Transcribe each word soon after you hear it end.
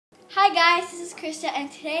Hi guys, this is Krista, and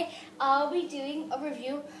today I'll be doing a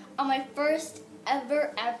review on my first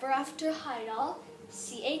ever after high doll,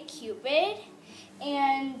 Cupid.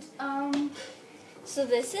 And so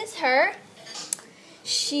this is her.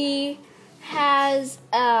 She has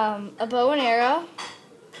a bow and arrow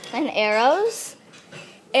and arrows,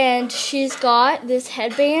 and she's got this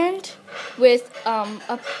headband with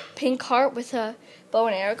a pink heart with a bow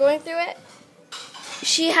and arrow going through it.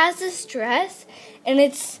 She has this dress, and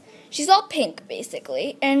she's all pink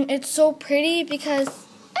basically, and it's so pretty because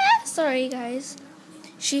sorry guys.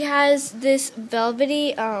 She has this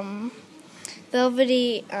velvety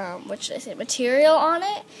material on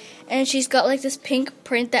it, and she's got like this pink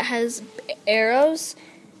print that has arrows,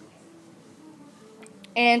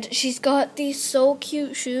 and she's got these so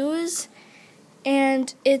cute shoes,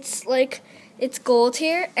 and it's gold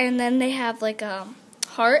here, and then they have like a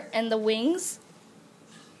heart and the wings.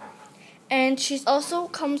 And she also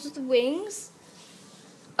comes with wings,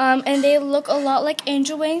 and they look a lot like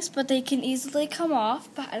angel wings, but they can easily come off,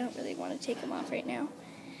 but I don't really want to take them off right now.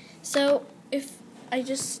 So if I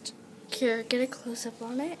just get a close-up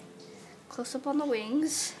on it, close-up on the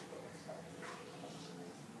wings.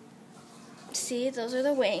 See, those are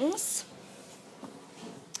the wings.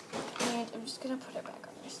 And I'm just going to put it back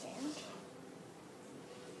on the stand.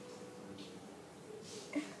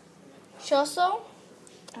 She also...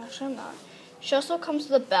 Actually, I'm not. She also comes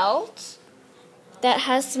with a belt that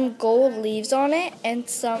has some gold leaves on it and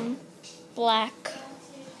some black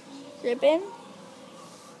ribbon.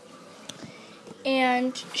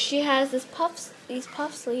 And she has these puff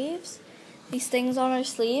sleeves, these things on her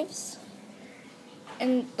sleeves,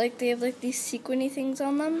 and they have these sequiny things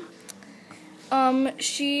on them.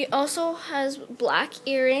 She also has black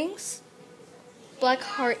earrings, black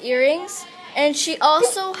heart earrings, and she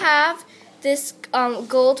also have this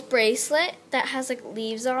gold bracelet that has like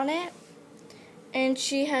leaves on it, and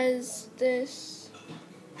she has this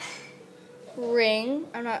ring.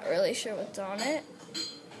 I'm not really sure what's on it.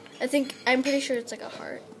 I'm pretty sure it's like a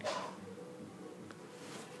heart.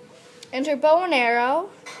 And her bow and arrow,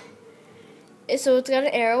 so it's got an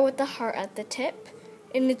arrow with the heart at the tip,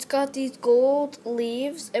 and it's got these gold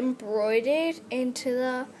leaves embroidered into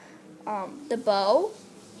the bow.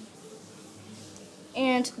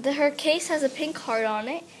 And her case has a pink heart on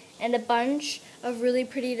it and a bunch of really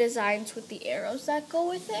pretty designs with the arrows that go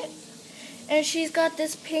with it. And she's got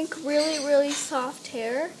this pink, really, really soft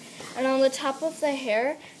hair. And on the top of the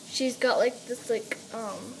hair, she's got like this, what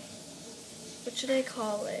should I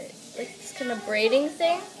call it? Like this kind of braiding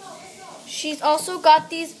thing. She's also got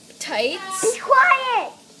these tights. Be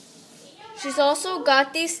quiet! She's also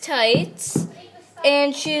got these tights.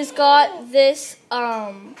 And she's got this,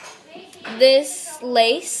 this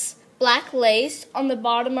lace, black lace, on the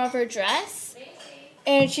bottom of her dress,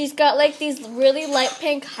 and she's got like these really light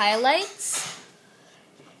pink highlights,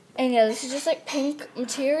 and yeah, this is just like pink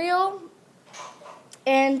material,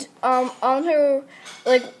 and on her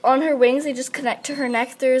wings, they just connect to her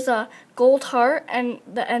neck. There's a gold heart and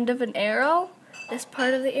the end of an arrow, this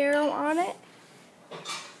part of the arrow on it,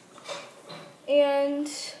 and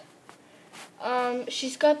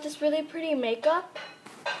she's got this really pretty makeup.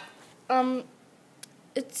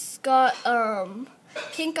 It's got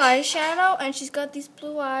pink eyeshadow, and she's got these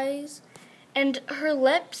blue eyes, and her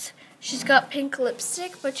lips, she's got pink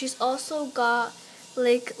lipstick, but she's also got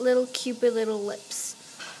like little Cupid little lips,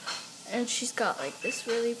 and she's got like this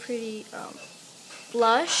really pretty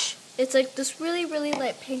blush. It's like this really, really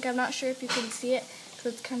light pink. I'm not sure if you can see it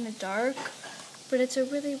because it's kind of dark, but it's a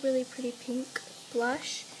really, really pretty pink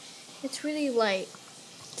blush. It's really light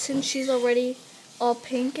since she's already all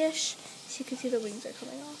pinkish. So you can see the wings are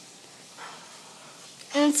coming off.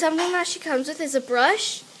 And something that she comes with is a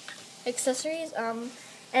brush, accessories, and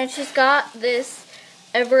she's got this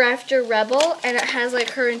Ever After Rebel, and it has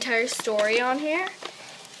like her entire story on here,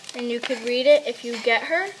 and you could read it if you get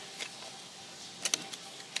her.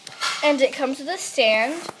 And it comes with a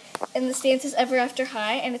stand, and the stand says Ever After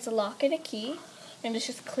High, and it's a lock and a key, and it's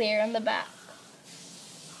just clear on the back.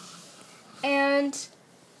 And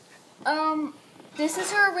this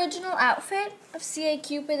is her original outfit of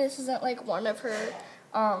Cupid. This isn't like one of her,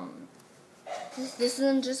 this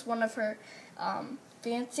isn't just one of her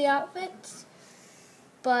fancy outfits.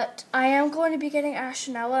 But I am going to be getting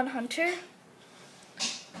Ashnella and Hunter,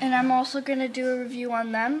 and I'm also going to do a review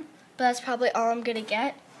on them. But that's probably all I'm going to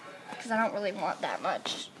get, because I don't really want that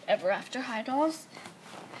much Ever After High dolls.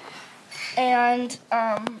 And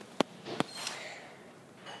I'm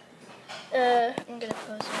going to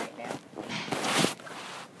pose right now.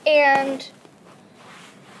 And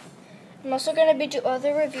I'm also going to be doing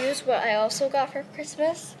other reviews, what I also got for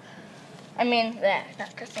Christmas. I mean,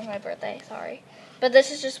 not Christmas, my birthday, sorry. But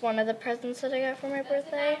this is just one of the presents that I got for my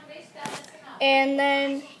birthday. And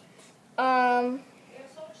then,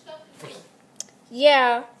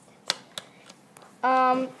 yeah.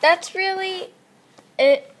 That's really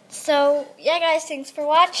it. So, yeah, guys, thanks for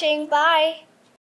watching. Bye.